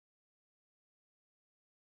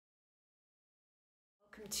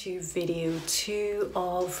welcome to video 2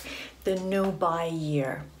 of the no buy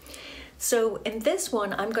year. So in this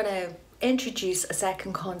one I'm going to introduce a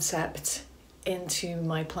second concept into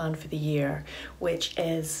my plan for the year, which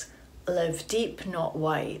is live deep, not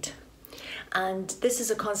wide. And this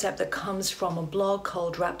is a concept that comes from a blog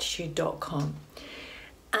called raptitude.com.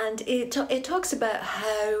 And it talks about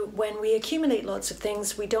how when we accumulate lots of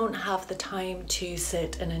things, we don't have the time to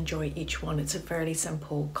sit and enjoy each one. It's a fairly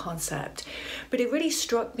simple concept. But it really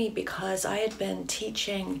struck me because I had been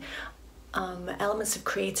teaching elements of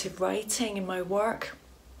creative writing in my work.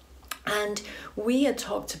 And we had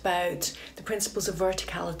talked about the principles of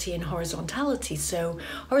verticality and horizontality. So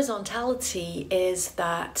horizontality is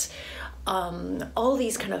that all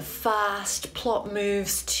these kind of fast plot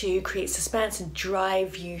moves to create suspense and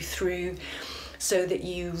drive you through so that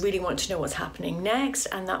you really want to know what's happening next.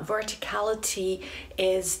 And that verticality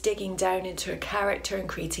is digging down into a character and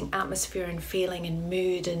creating atmosphere and feeling and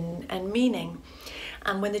mood and meaning.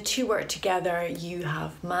 And when the two work together, you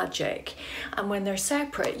have magic. And when they're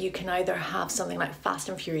separate, you can either have something like Fast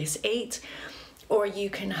and Furious 8, or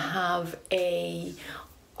you can have a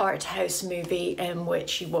art house movie in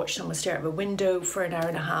which you watch someone stare out of a window for an hour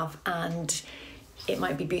and a half, and it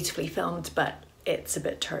might be beautifully filmed, but it's a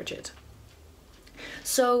bit turgid.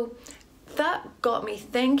 So that got me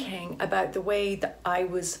thinking about the way that I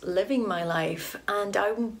was living my life, and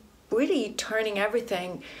I'm really turning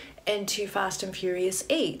everything into Fast and Furious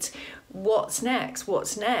 8. What's next?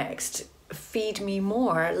 What's next? Feed me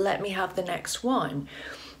more. Let me have the next one.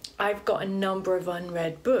 I've got a number of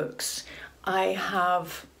unread books. I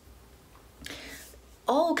have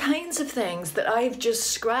all kinds of things that I've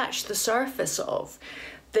just scratched the surface of,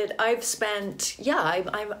 that I've spent,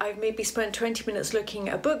 I've maybe spent 20 minutes looking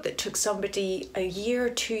at a book that took somebody a year,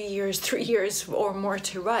 2 years, 3 years or more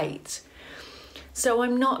to write. So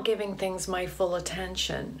I'm not giving things my full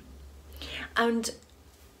attention. And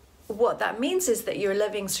what that means is that you're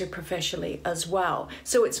living superficially as well.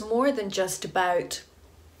 So it's more than just about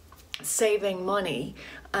saving money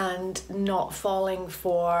and not falling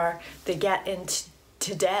for the get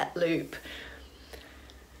into debt loop.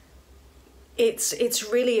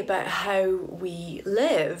 It's really about how we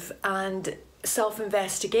live and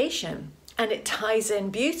self-investigation. And it ties in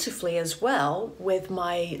beautifully as well with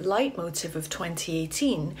my leitmotif of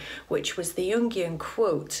 2018, which was the Jungian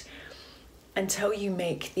quote, "Until you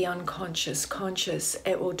make the unconscious conscious,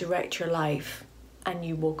 it will direct your life and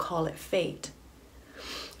you will call it fate."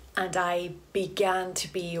 And I began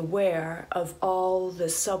to be aware of all the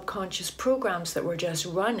subconscious programs that were just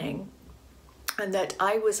running and that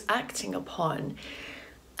I was acting upon,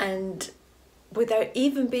 and without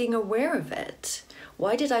even being aware of it.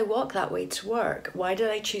 Why did I walk that way to work? Why did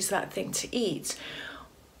I choose that thing to eat?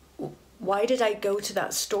 Why did I go to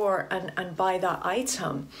that store and buy that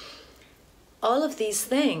item? All of these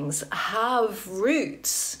things have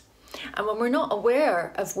roots. And when we're not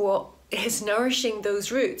aware of what is nourishing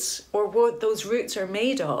those roots or what those roots are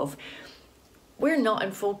made of, we're not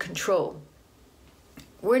in full control.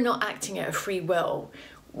 We're not acting out of free will.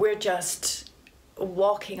 We're just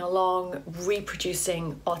walking along,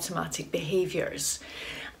 reproducing automatic behaviors.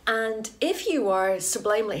 And if you are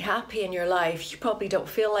sublimely happy in your life, you probably don't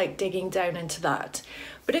feel like digging down into that.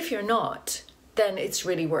 But if you're not, then it's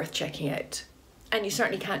really worth checking out. And you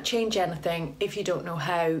certainly can't change anything if you don't know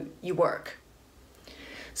how you work.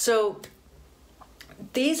 So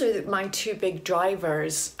these are my two big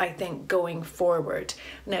drivers, I think, going forward.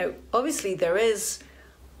 Now, obviously there is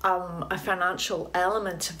a financial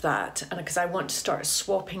element of that, and because I want to start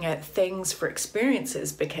swapping out things for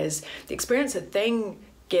experiences, because the experience a thing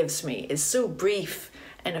gives me is so brief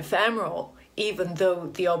and ephemeral, even though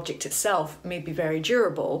the object itself may be very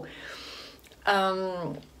durable.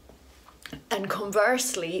 And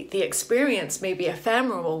conversely, the experience may be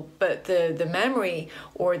ephemeral, but the memory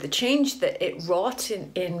or the change that it wrought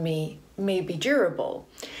in me may be durable.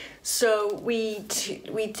 So we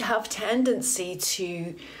have tendency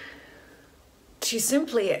to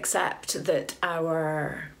simply accept that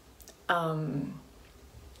our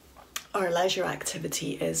leisure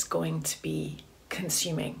activity is going to be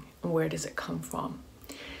consuming. Where does it come from?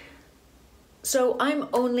 So I'm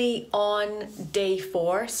only on day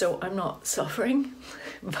 4, so I'm not suffering,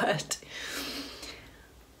 but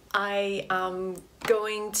I am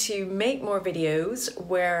going to make more videos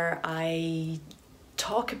where I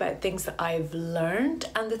talk about things that I've learned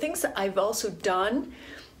and the things that I've also done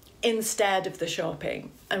instead of the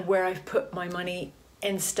shopping, and where I've put my money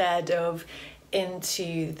instead of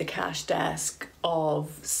into the cash desk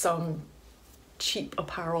of some cheap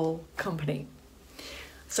apparel company.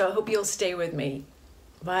 So I hope you'll stay with me.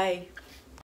 Bye.